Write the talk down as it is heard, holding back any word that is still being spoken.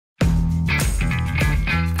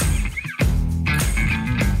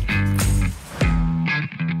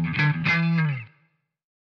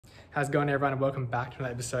How's it going, everyone, and welcome back to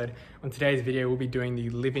another episode. On today's video, we'll be doing the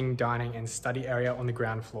living, dining and study area on the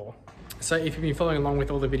ground floor. So if you've been following along with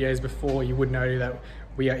all the videos before, you would know that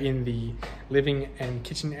we are in the living and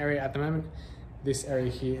kitchen area at the moment. This area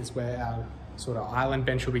here is where our sort of island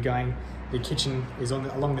bench will be going. The kitchen is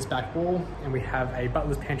along this back wall, and we have a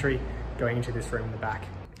butler's pantry going into this room in the back.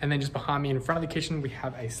 And then just behind me in front of the kitchen, we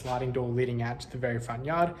have a sliding door leading out to the very front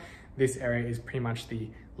yard. This area is pretty much the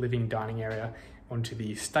living dining area onto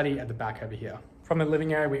the study at the back over here. From the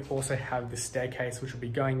living area, we also have the staircase, which will be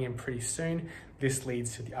going in pretty soon. This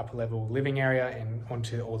leads to the upper level living area and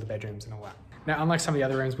onto all the bedrooms and all that. Now, unlike some of the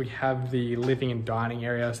other rooms, we have the living and dining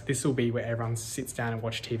area. So this will be where everyone sits down and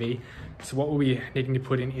watch TV. So what we'll be needing to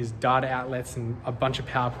put in is data outlets and a bunch of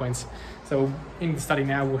power points. So in the study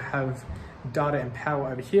now, we'll have data and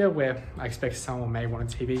power over here, where I expect someone may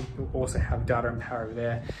want a TV. We'll also have data and power over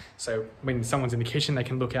there. So when someone's in the kitchen, they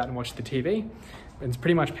can look out and watch the TV. And it's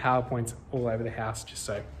pretty much PowerPoints all over the house, just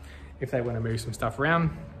so if they want to move some stuff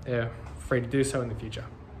around, they're free to do so in the future.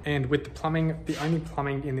 And with the plumbing, the only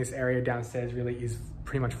plumbing in this area downstairs really is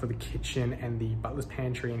pretty much for the kitchen and the butler's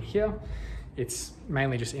pantry in here. It's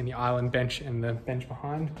mainly just in the island bench and the bench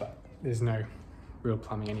behind, but there's no real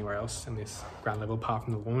plumbing anywhere else in this ground level apart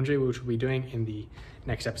from the laundry, which we'll be doing in the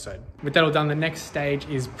next episode. With that all done, the next stage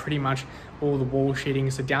is pretty much all the wall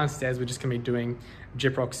sheeting. So downstairs, we're just gonna be doing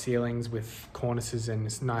gyprock ceilings with cornices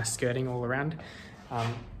and nice skirting all around.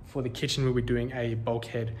 For the kitchen, we'll be doing a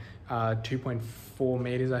bulkhead 2.4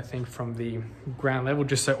 meters, I think, from the ground level,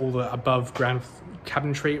 just so all the above ground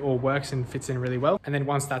cabinetry all works and fits in really well. And then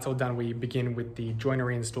once that's all done, we begin with the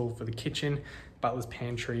joinery install for the kitchen, butler's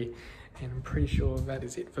pantry, and I'm pretty sure that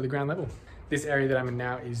is it for the ground level. This area that I'm in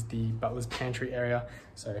now is the butler's pantry area.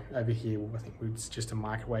 So over here, I think it's just a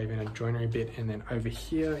microwave and a joinery bit. And then over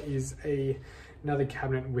here is another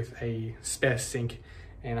cabinet with a spare sink.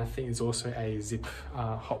 And I think there's also a zip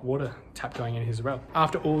hot water tap going in here as well.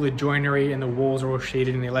 After all the joinery and the walls are all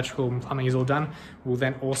sheeted and the electrical and plumbing is all done, we'll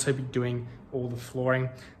then also be doing all the flooring.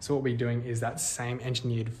 So what we're doing is that same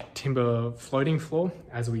engineered timber floating floor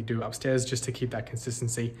as we do upstairs, just to keep that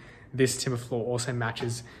consistency. This timber floor also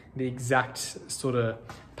matches the exact sort of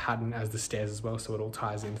pattern as the stairs as well, so it all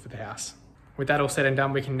ties in for the house. With that all said and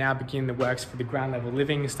done, we can now begin the works for the ground level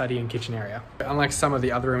living, study and kitchen area. Unlike some of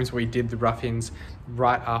the other rooms where we did the rough-ins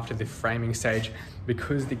right after the framing stage,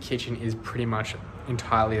 because the kitchen is pretty much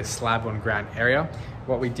entirely a slab on ground area,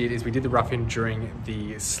 what we did is we did the rough-in during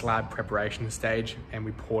the slab preparation stage, and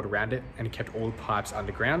we poured around it and it kept all the pipes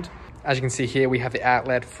underground. As you can see here, we have the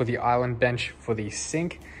outlet for the island bench for the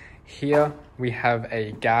sink. Here we have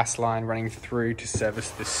a gas line running through to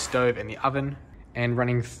service the stove and the oven. And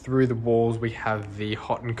running through the walls, we have the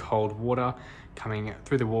hot and cold water coming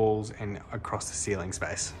through the walls and across the ceiling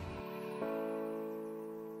space.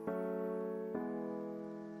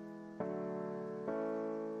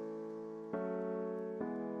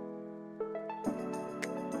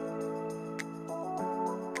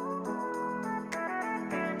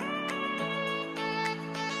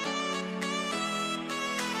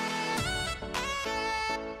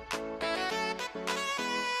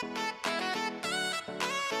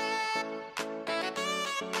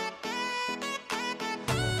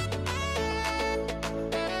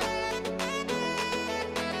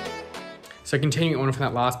 So continuing on from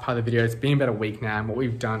that last part of the video, it's been about a week now, and what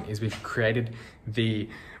we've done is we've created the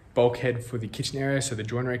bulkhead for the kitchen area so the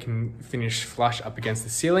joinery can finish flush up against the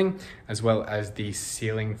ceiling, as well as the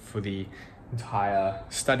ceiling for the entire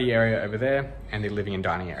study area over there and the living and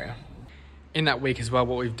dining area. In that week as well,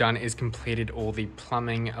 what we've done is completed all the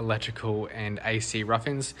plumbing, electrical and AC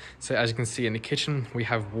rough-ins. So as you can see in the kitchen, we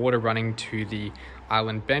have water running to the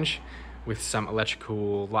island bench, with some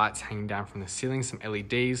electrical lights hanging down from the ceiling, some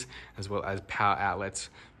LEDs, as well as power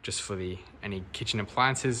outlets just for any kitchen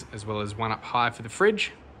appliances, as well as one up high for the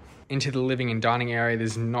fridge. Into the living and dining area,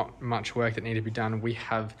 there's not much work that needed to be done. We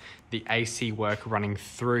have the AC work running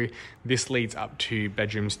through. This leads up to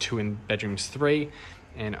bedrooms 2 and bedrooms 3,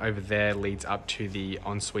 and over there leads up to the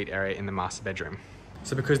ensuite area in the master bedroom.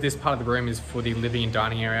 So because this part of the room is for the living and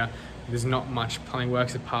dining area, there's not much plumbing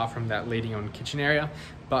works apart from that leading on kitchen area,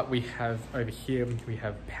 but we have over here, we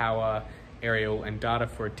have power, aerial and data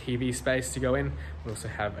for a TV space to go in. We also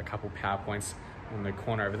have a couple power points on the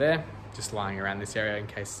corner over there, just lying around this area in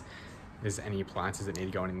case there's any appliances that need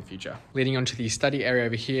to go in the future. Leading on to the study area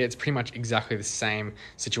over here, it's pretty much exactly the same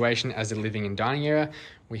situation as the living and dining area.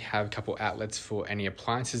 We have a couple outlets for any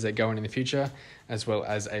appliances that go in the future, as well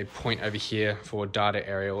as a point over here for data,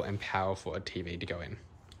 aerial and power for a TV to go in.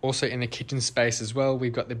 Also in the kitchen space as well,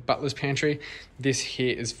 we've got the butler's pantry. This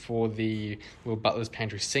here is for the little butler's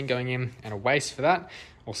pantry sink going in and a waste for that.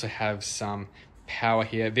 Also have some power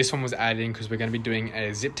here. This one was added in because we're going to be doing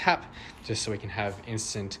a zip tap, just so we can have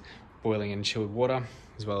instant boiling and chilled water,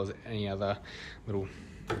 as well as any other little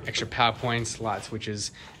extra power points, light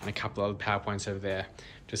switches, and a couple other power points over there,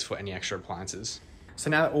 just for any extra appliances. So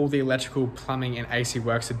now that all the electrical, plumbing and AC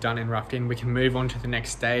works are done and roughed in, we can move on to the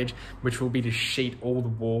next stage, which will be to sheet all the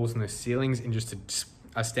walls and the ceilings in just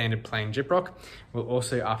a standard plain gyprock. We'll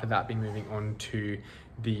also after that be moving on to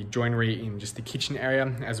the joinery in just the kitchen area,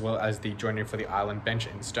 as well as the joinery for the island bench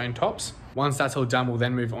and stone tops. Once that's all done, we'll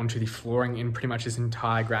then move on to the flooring in pretty much this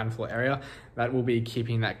entire ground floor area. That will be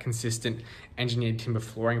keeping that consistent engineered timber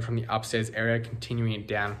flooring from the upstairs area, continuing it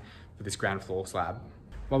down for this ground floor slab.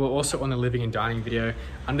 While we're also on the living and dining video,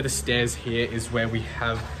 under the stairs here is where we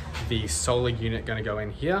have the solar unit going to go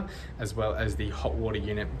in here, as well as the hot water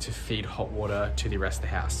unit to feed hot water to the rest of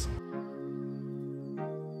the house.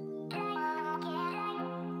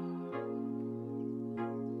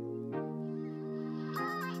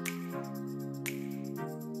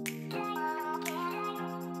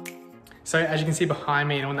 So as you can see behind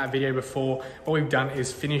me and on that video before, what we've done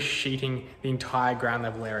is finish sheeting the entire ground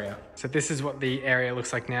level area. So this is what the area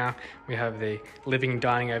looks like now. We have the living and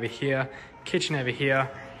dining over here, kitchen over here,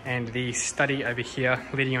 and the study over here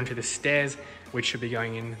leading onto the stairs, which should be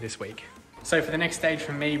going in this week. So for the next stage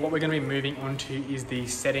for me, what we're going to be moving on to is the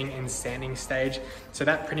setting and sanding stage. So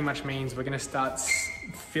that pretty much means we're going to start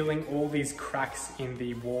filling all these cracks in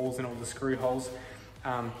the walls and all the screw holes,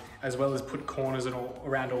 as well as put corners and all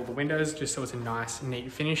around all the windows, just so it's a nice,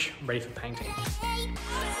 neat finish, ready for painting.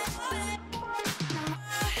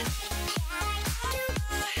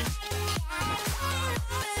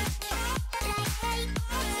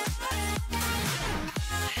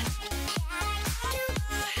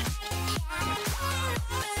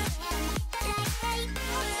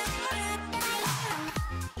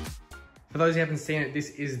 For those who haven't seen it,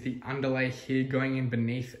 this is the underlay here going in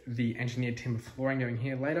beneath the engineered timber flooring going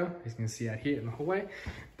here later, as you can see out here in the hallway.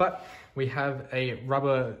 But we have a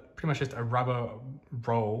rubber, pretty much just a rubber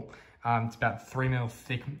roll. It's about 3 mil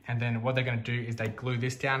thick. And then what they're gonna do is they glue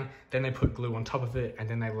this down, then they put glue on top of it, and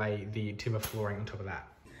then they lay the timber flooring on top of that.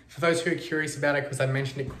 For those who are curious about it, because I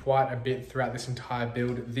mentioned it quite a bit throughout this entire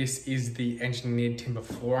build, this is the engineered timber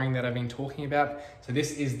flooring that I've been talking about. So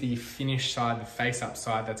this is the finished side, the face-up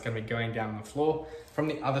side that's going to be going down the floor. From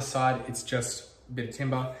the other side, it's just a bit of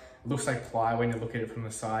timber. It looks like ply when you look at it from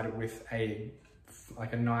the side, with a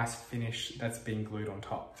nice finish that's being glued on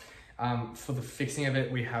top. For the fixing of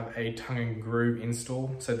it, we have a tongue and groove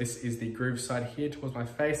install. So this is the groove side here towards my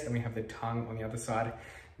face, and we have the tongue on the other side.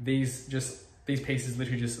 These pieces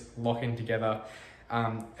literally just lock in together,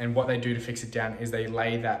 and what they do to fix it down is they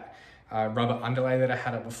lay that rubber underlay that I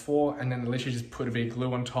had up before, and then they literally just put a bit of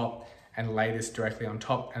glue on top and lay this directly on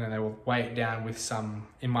top, and then they will weigh it down with some,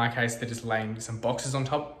 in my case, they're just laying some boxes on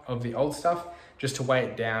top of the old stuff just to weigh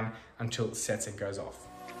it down until it sets and goes off.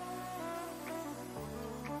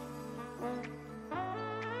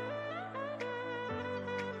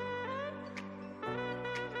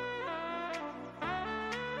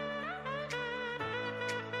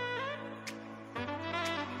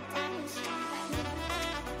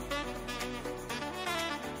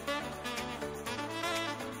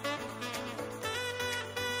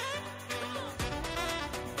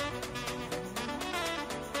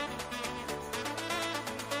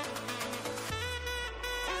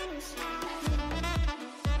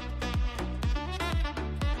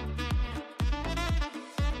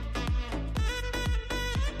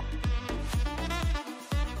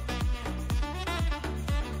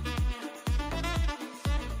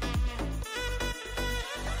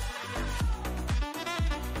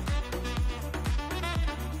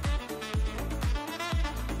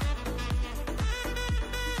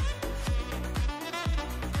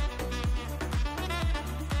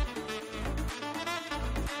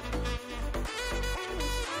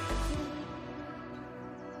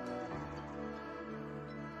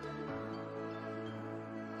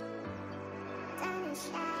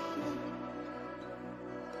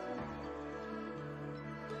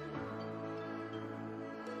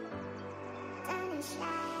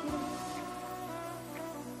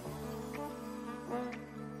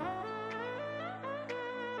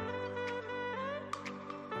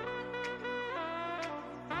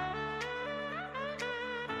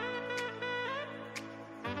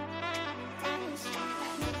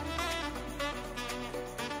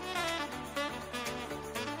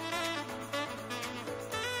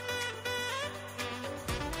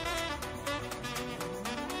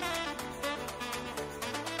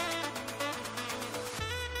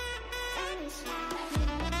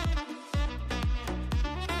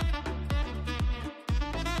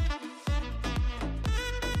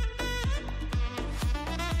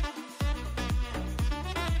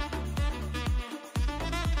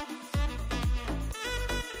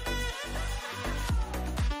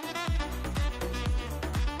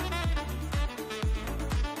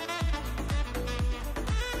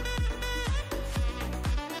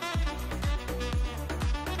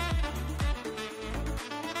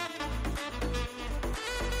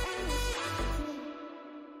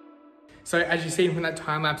 So as you see from that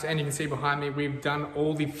time lapse, and you can see behind me, we've done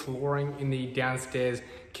all the flooring in the downstairs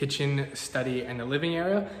kitchen, study, and the living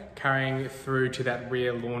area, carrying through to that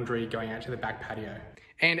rear laundry going out to the back patio.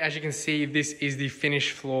 And as you can see, this is the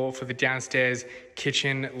finished floor for the downstairs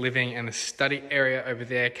kitchen, living, and the study area over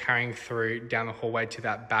there, carrying through down the hallway to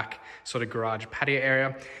that back sort of garage patio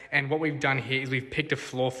area. And what we've done here is we've picked a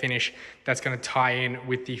floor finish that's going to tie in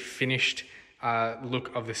with the finished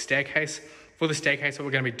look of the staircase. For the staircase, what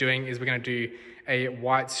we're going to be doing is we're going to do a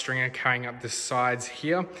white stringer carrying up the sides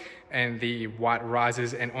here and the white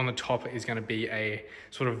risers, and on the top is going to be a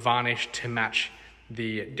sort of varnish to match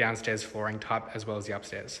the downstairs flooring type as well as the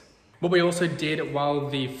upstairs. What we also did while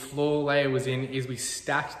the floor layer was in is we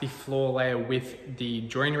stacked the floor layer with the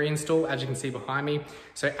joinery install, as you can see behind me.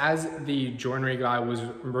 So as the joinery guy was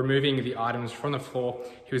removing the items from the floor,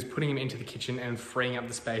 he was putting them into the kitchen and freeing up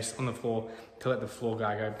the space on the floor to let the floor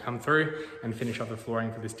guy come through and finish off the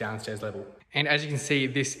flooring for this downstairs level. And as you can see,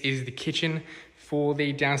 this is the kitchen. For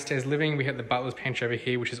the downstairs living, we have the butler's pantry over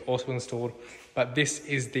here, which is also installed, but this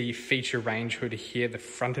is the feature range hood here, the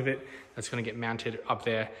front of it, that's going to get mounted up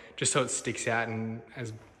there just so it sticks out and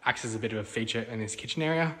acts as a bit of a feature in this kitchen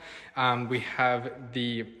area. We have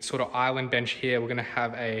the sort of island bench here. We're going to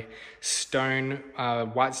have a stone,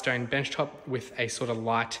 white stone bench top with a sort of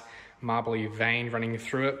light marbly vein running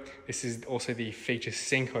through it. This is also the feature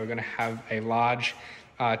sink. We're going to have a large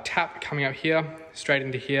tap coming up here, straight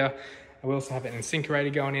into here. We also have an incinerator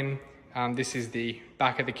going in. This is the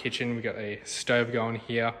back of the kitchen. We've got a stove going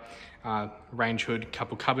here, range hood,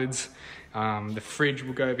 couple cupboards. The fridge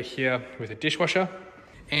will go over here with a dishwasher.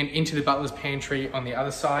 And into the butler's pantry on the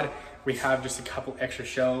other side, we have just a couple extra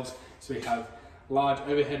shelves. So we have large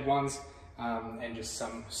overhead ones and just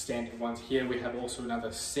some standard ones here. We have also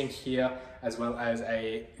another sink here, as well as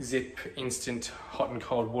a zip instant hot and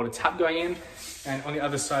cold water tap going in. And on the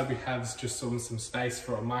other side, we have just some space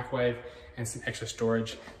for a microwave and some extra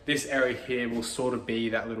storage. This area here will sort of be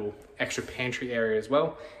that little extra pantry area as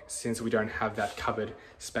well, since we don't have that cupboard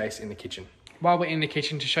space in the kitchen. While we're in the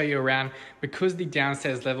kitchen, to show you around, because the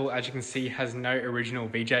downstairs level, as you can see, has no original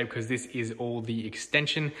VJ, because this is all the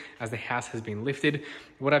extension as the house has been lifted,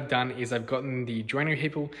 what I've done is I've gotten the joinery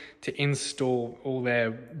people to install all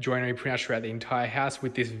their joinery pretty much throughout the entire house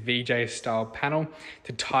with this VJ style panel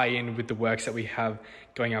to tie in with the works that we have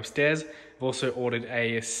going upstairs. I've also ordered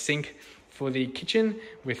a sink for the kitchen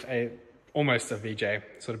with almost a VJ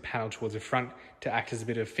sort of panel towards the front to act as a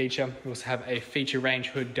bit of a feature. We also have a feature range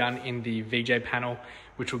hood done in the VJ panel,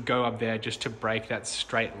 which will go up there just to break that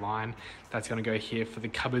straight line. That's going to go here for the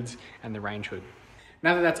cupboards and the range hood.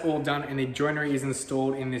 Now that that's all done and the joinery is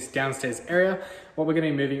installed in this downstairs area, what we're going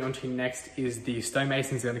to be moving on to next is the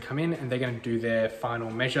stonemasons are going to come in and they're going to do their final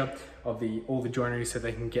measure of all the joinery so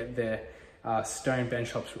they can get their stone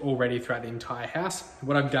bench tops all ready throughout the entire house.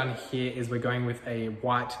 What I've done here is we're going with a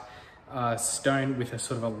white stone with a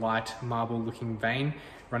sort of a light marble looking vein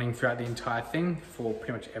running throughout the entire thing for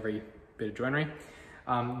pretty much every bit of joinery.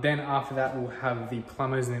 Then after that, we'll have the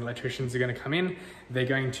plumbers and the electricians are going to come in. They're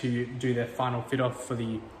going to do their final fit off for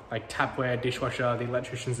the tapware, dishwasher. The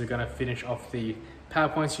electricians are going to finish off the power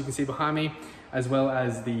points you can see behind me, as well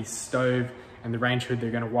as the stove and the range hood.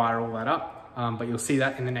 They're going to wire all that up, but you'll see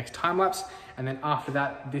that in the next time lapse. And then after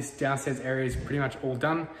that, this downstairs area is pretty much all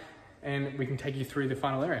done and we can take you through the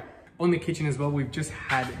final area. On the kitchen as well, we've just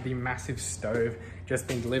had the massive stove just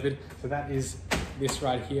been delivered. So that is this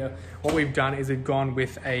right here. What we've done is we've gone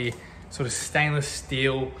with a sort of stainless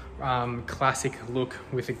steel classic look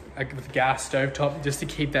with a gas stove top, just to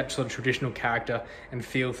keep that sort of traditional character and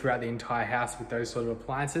feel throughout the entire house with those sort of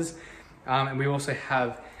appliances. And we also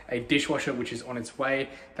have a dishwasher which is on its way.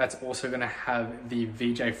 That's also going to have the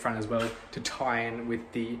VJ front as well to tie in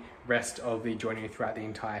with the rest of the joinery throughout the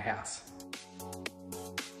entire house.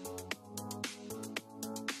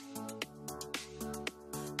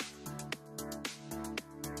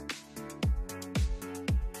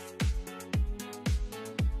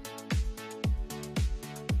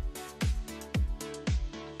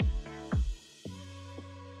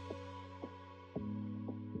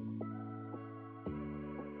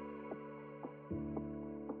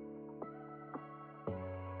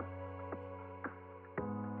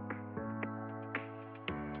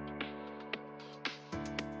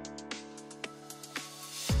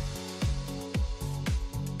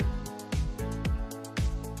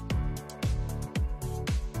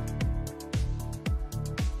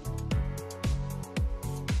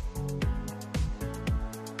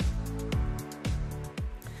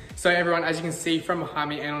 So everyone, as you can see from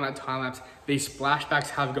behind me and on that time lapse, these splashbacks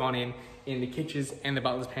have gone in the kitchens and the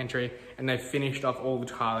butler's pantry, and they've finished off all the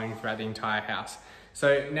tiling throughout the entire house.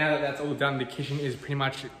 So now that that's all done, the kitchen is pretty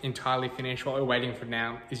much entirely finished. What we're waiting for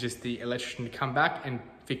now is just the electrician to come back and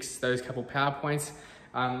fix those couple power points.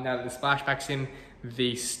 Now that the splashback's in,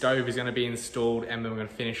 the stove is going to be installed, and then we're going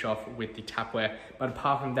to finish off with the tapware. But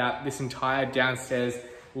apart from that, this entire downstairs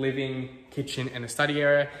living, kitchen and the study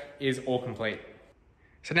area is all complete.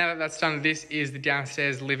 So now that that's done, this is the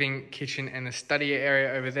downstairs living, kitchen and the study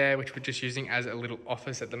area over there, which we're just using as a little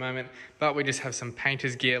office at the moment. But we just have some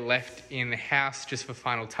painter's gear left in the house just for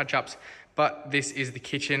final touch-ups. But this is the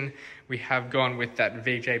kitchen. We have gone with that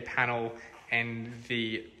VJ panel and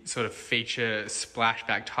the sort of feature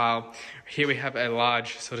splashback tile. Here we have a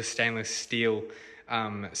large sort of stainless steel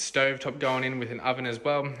stovetop going in with an oven as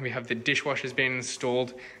well. We have the dishwasher's been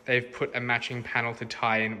installed. They've put a matching panel to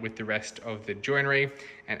tie in with the rest of the joinery,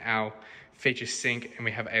 and our feature sink, and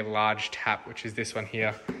we have a large tap, which is this one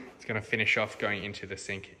here. It's going to finish off going into the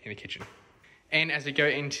sink in the kitchen. And as we go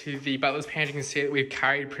into the butler's pantry, you can see that we've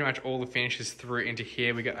carried pretty much all the finishes through into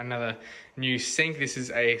here. We got another new sink. This is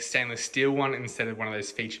a stainless steel one instead of one of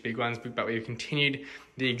those feature big ones, but we've continued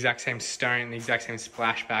the exact same stone, the exact same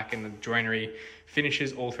splashback and the joinery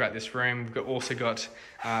finishes all throughout this room. We've also got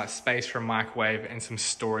space for a microwave and some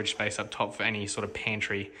storage space up top for any sort of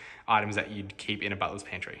pantry items that you'd keep in a butler's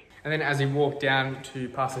pantry. And then as we walk down to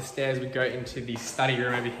past the stairs, we go into the study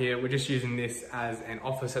room over here. We're just using this as an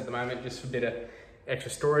office at the moment, just for a bit of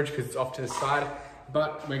extra storage because it's off to the side.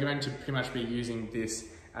 But we're going to pretty much be using this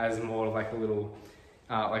as more like a little,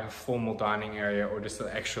 like a formal dining area, or just an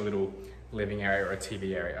extra little living area or a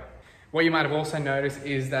TV area. What you might have also noticed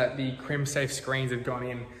is that the crim safe screens have gone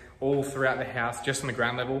in all throughout the house, just on the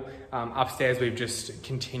ground level. Upstairs, we've just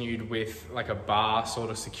continued with like a bar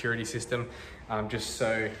sort of security system, just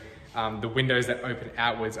so the windows that open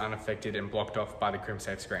outwards aren't affected and blocked off by the crim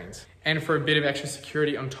safe screens. And for a bit of extra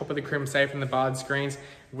security on top of the crim safe and the barred screens,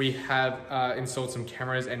 we have installed some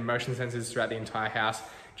cameras and motion sensors throughout the entire house,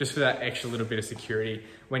 just for that extra little bit of security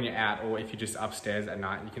when you're out, or if you're just upstairs at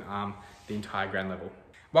night, you can arm the entire ground level.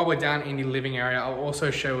 While we're down in the living area, I'll also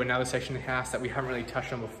show another section of the house that we haven't really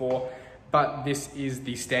touched on before, but this is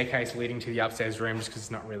the staircase leading to the upstairs room, just because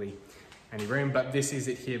it's not really any room, but this is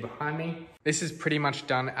it here behind me. This is pretty much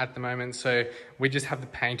done at the moment, so we just have the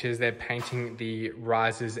painters, they're painting the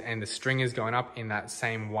risers and the stringers going up in that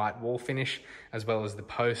same white wall finish, as well as the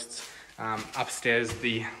posts. Upstairs,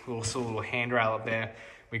 the little handrail up there,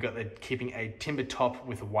 we got the keeping a timber top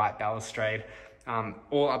with a white balustrade.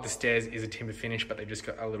 All up the stairs is a timber finish, but they've just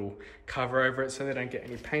got a little cover over it so they don't get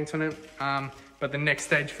any paint on it. But the next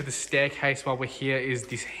stage for the staircase while we're here is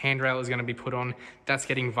this handrail is going to be put on. That's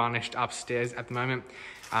getting varnished upstairs at the moment.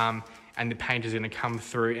 And the paint is going to come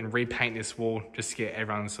through and repaint this wall just to get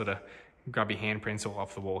everyone's sort of grubby handprints all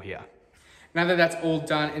off the wall here. Now that that's all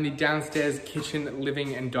done, and the downstairs kitchen,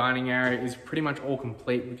 living and dining area is pretty much all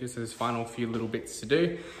complete with just those final few little bits to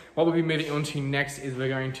do. What we'll be moving on to next is we're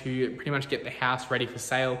going to pretty much get the house ready for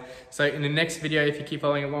sale. So in the next video, if you keep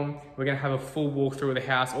following along, we're going to have a full walkthrough of the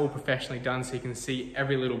house, all professionally done, so you can see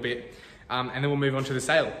every little bit. And then we'll move on to the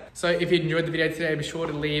sale. So if you enjoyed the video today, be sure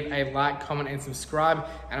to leave a like, comment and subscribe,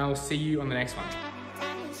 and I will see you on the next one.